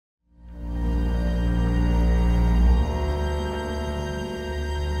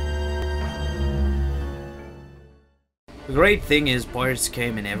The great thing is pirates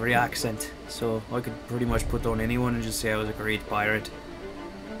came in every accent, so I could pretty much put down anyone and just say I was a great pirate.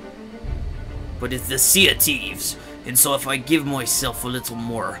 But it's the Sea of Thieves, and so if I give myself a little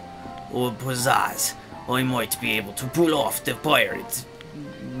more pizzazz, I might be able to pull off the pirate.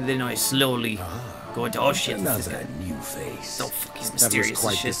 Then I slowly go into, oh shit, Another new face. Oh fuck, he's mysterious That was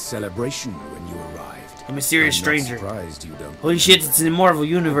quite as shit. the celebration when you arrived. A mysterious I'm stranger. Not surprised you don't. Holy shit, it's in the Marvel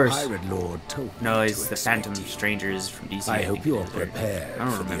universe. Pirate Lord told me No, it's to the expect Phantom you. Strangers from DC. I hope you're I prepared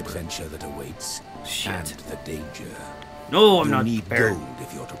don't for the remember. adventure that awaits Shit. and the danger. No, I'm you not need prepared. gold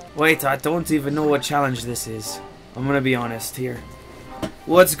if you're to. Wait, I don't even know what challenge this is. I'm gonna be honest here.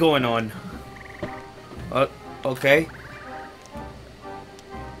 What's going on? Okay.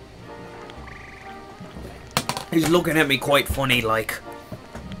 He's looking at me quite funny, like.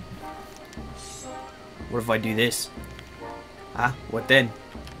 What if I do this? Huh? What then?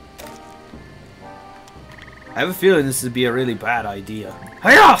 I have a feeling this would be a really bad idea.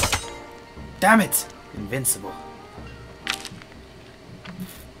 Hiya! Damn it! Invincible.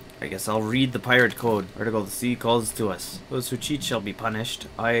 I guess I'll read the pirate code. Article: the sea calls to us. Those who cheat shall be punished.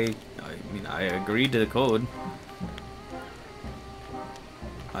 I mean, I agreed to the code.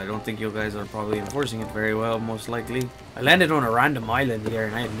 I don't think you guys are probably enforcing it very well, most likely. I landed on a random island here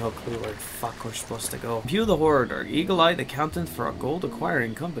and I have no clue where the fuck we're supposed to go. Pew the Hoarder, eagle-eyed accountant for a gold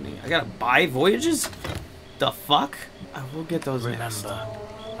acquiring company. I gotta buy voyages? The fuck? I will get those next. Remember,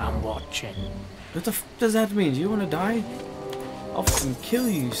 I'm watching. What the f does that mean? Do you wanna die? I'll fucking kill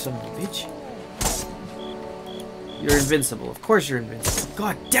you, you son of a bitch. You're invincible. Of course you're invincible.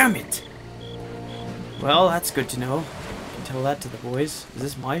 God damn it! Well, that's good to know. Tell that to the boys. Is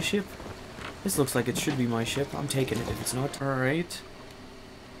this my ship? This looks like it should be my ship. I'm taking it if it's not. Alright.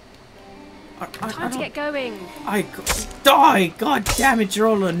 Time to get going. Die! God damn it, you're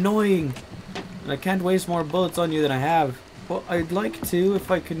all annoying. And I can't waste more bullets on you than I have. Well, I'd like to if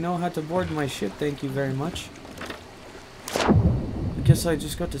I could know how to board my ship. Thank you very much. I guess I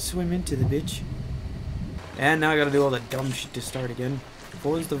just got to swim into the bitch. And now I gotta do all that dumb shit to start again.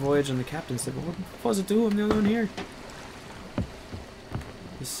 What was the voyage on the captain said? What was it do? I'm the only one here.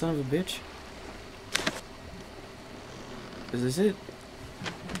 This son of a bitch. Is this it?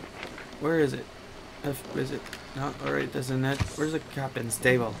 Where is it? Is it? No, alright, there's a net. Where's the captain's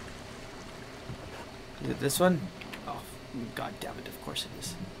table? Is it this one? Oh, god damn it, of course it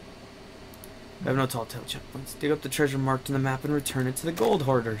is. I have no tall tale checkpoints. Dig up the treasure marked on the map and return it to the gold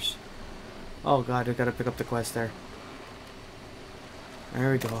hoarders. Oh god, I gotta pick up the quest there.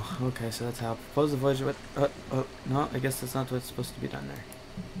 There we go. Okay, so that's how. Propose the voyage. No, I guess that's not what's supposed to be done there.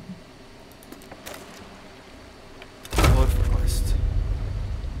 Vote for quest.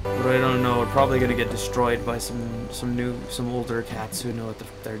 But I don't know. We're probably gonna get destroyed by some older cats who know what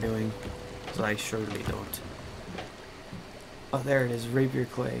they're doing. So I surely don't. Oh, there it is. Rapier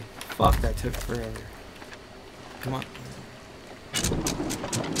clay. Fuck, that took forever. Come on.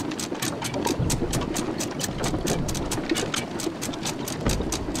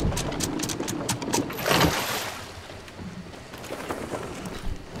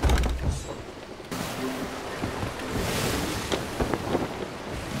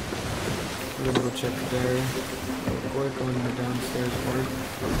 We're gonna go check there. Work on the downstairs part.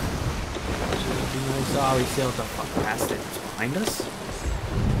 Should be nice. Oh, we sailed the fuck past it. It's behind us?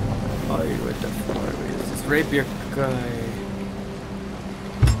 Oh, you're with the floor. It's this rapier guy.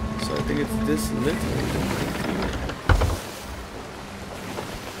 So I think it's this little right here.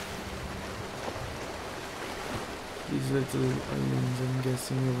 These little islands, I'm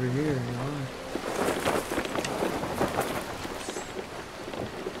guessing, over here. Yeah.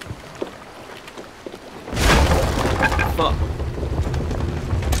 Fuck.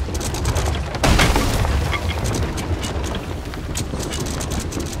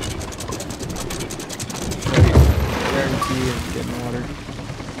 Guarantee of getting water.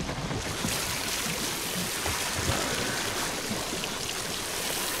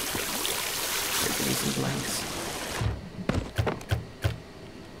 Give me some blanks.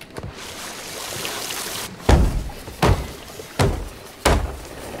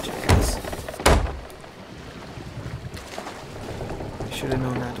 Should have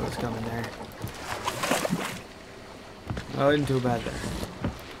known that was coming there. Oh, isn't too bad there.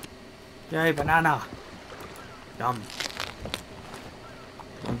 Yay, banana! Yum.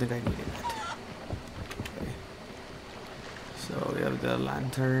 Don't think I needed that. Okay. So we have the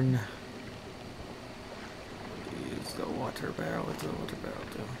lantern. Use the water barrel. What's the water barrel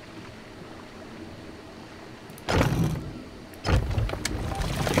do?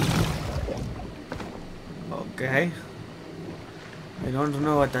 Okay. I don't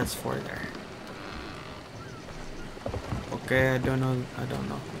know what that's for there. Okay, I don't know.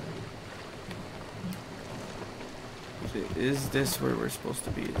 Is this where we're supposed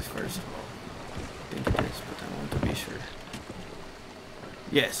to be first of all? I think it is, but I want to be sure.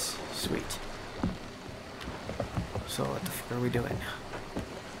 Yes, sweet. So what the fuck are we doing?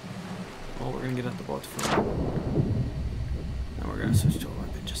 Well, we're gonna get out the boat for now. And we're gonna switch to a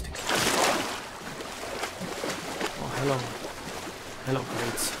weapon just in case. Oh, hello. Hello,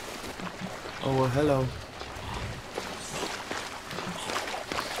 crates. Oh, well, hello.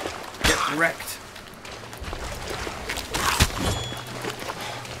 Get wrecked.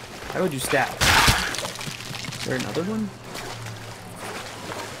 How would you stab? Is there another one?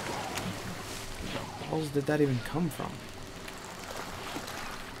 Where the balls did that even come from?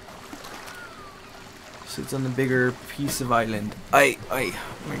 Sits on the bigger piece of island. Aye,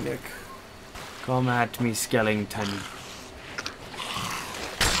 my neck. Come at me, Skellington.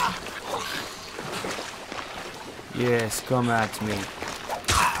 Yes, come at me.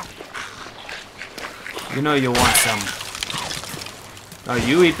 You know you want some. Oh,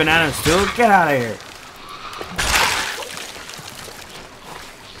 you eat bananas too? Get out of here.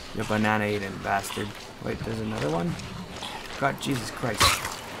 You banana eating bastard. Wait, there's another one? God, Jesus Christ.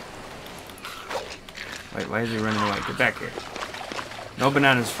 Wait, why is he running away? Get back here. No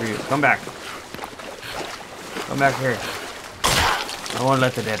bananas for you. Come back. Come back here. I won't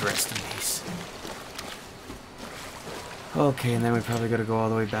let the dead rest in peace. Okay, and then we probably gotta go all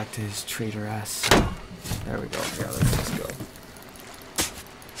the way back to his traitor ass. There we go. Yeah, let's just go.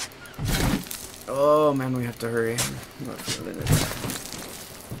 Oh man, we have to hurry. I'm not feeling it.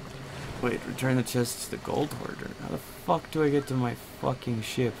 Wait, return the chest to the gold hoarder. How the fuck do I get to my fucking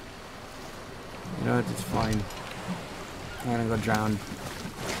ship? You know what, it's fine. I'm gonna go drown.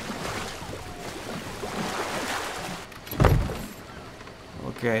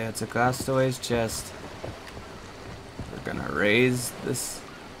 Okay, that's a castaway's chest. We're gonna raise this.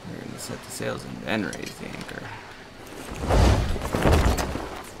 We're gonna set the sails and then raise the anchor.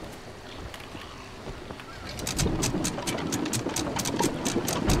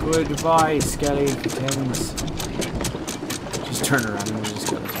 Goodbye, Skellies. Just turn around and we'll just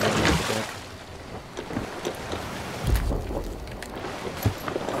go to the deck.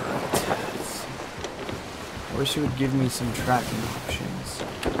 I wish it would give me some tracking options.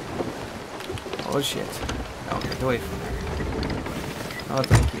 Oh shit. No, get away from there. Oh,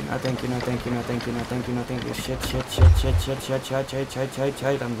 thank you. No, thank you. No, thank you. No, thank you. No, thank you. No, thank you. Shit.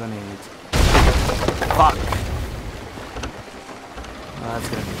 I'm gonna eat. Fuck. Oh, that's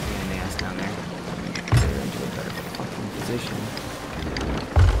gonna be a pain in the ass down there. They're into a better fucking position.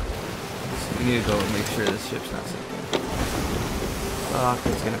 So we need to go and make sure this ship's not sinking. Fuck,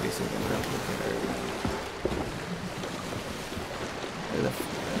 it's gonna be sinking real quick there. Where the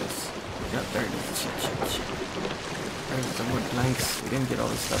fuck is? Yep, there it is. Shit. There's some wood planks. We didn't get all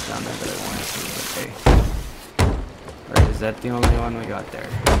the stuff down there that I wanted to, but hey. Alright, is that the only one we got there?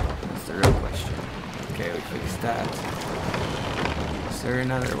 That's the real question. Okay, we fixed that. Is there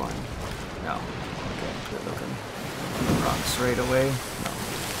another one? No. Okay, good looking. Rocks right away? No.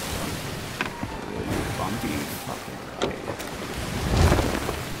 Really bumpy fucking ride.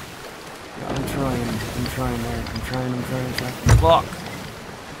 Yeah, I'm trying there. I'm trying. Fuck!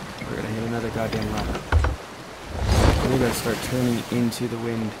 We're gonna hit another goddamn rock. We gotta start turning into the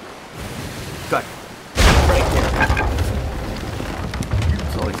wind. Got right there.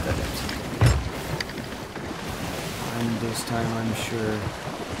 It's always that empty. And this time I'm sure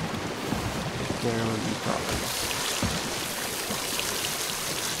there will be problems.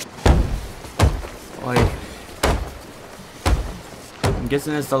 I'm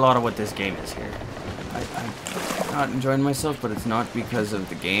guessing it's a lot of what this game is here. I'm not enjoying myself, but it's not because of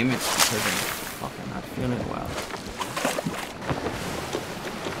the game, it's because I'm fucking not feeling well.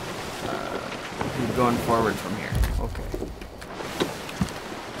 Keep going forward from here. Okay.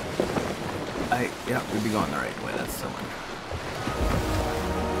 Yeah, we'd be going the right way, that's the one.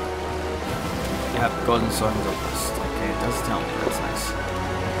 Yeah, golden sword is almost. Okay, it does tell me, that's nice.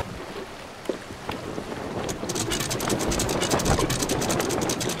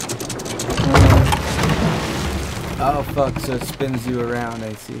 Oh fuck, so it spins you around,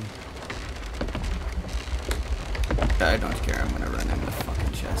 I see. I don't care, I'm gonna run in the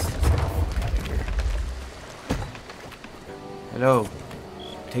fucking chest. Let's get the fuck out of here. Hello.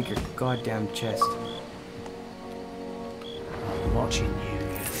 Take your goddamn chest. I'm watching you.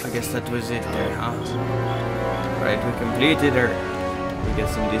 I guess that was it there, huh? Right, we completed her. We get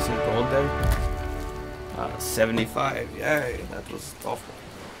some decent gold there. 75, yay, that was awful.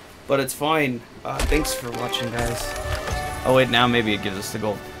 But it's fine. Thanks for watching, guys. Oh wait, now maybe it gives us the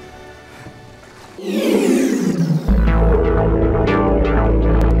gold.